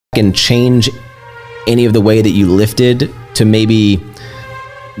and change any of the way that you lifted to maybe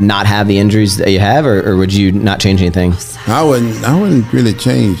not have the injuries that you have, or would you not change anything? I wouldn't really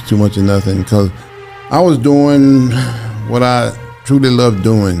change too much of nothing, because I was doing what I truly love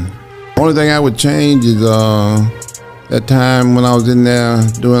doing. The only thing I would change is that time when I was in there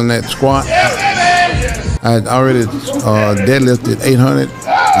doing that squat. I had already deadlifted 800,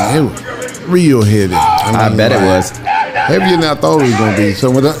 and it was real heavy. I bet it was. Heavier than I thought it was going to be.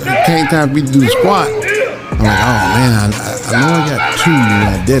 So when it came time for me to do the squat, I'm like, oh man, I know I got 2 when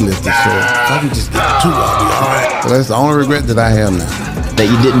I deadlifted, so if I can just get 2, I'll be all right. So that's the only regret that I have now. That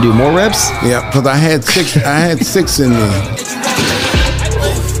you didn't do more reps? Yeah, because I had 6 in me.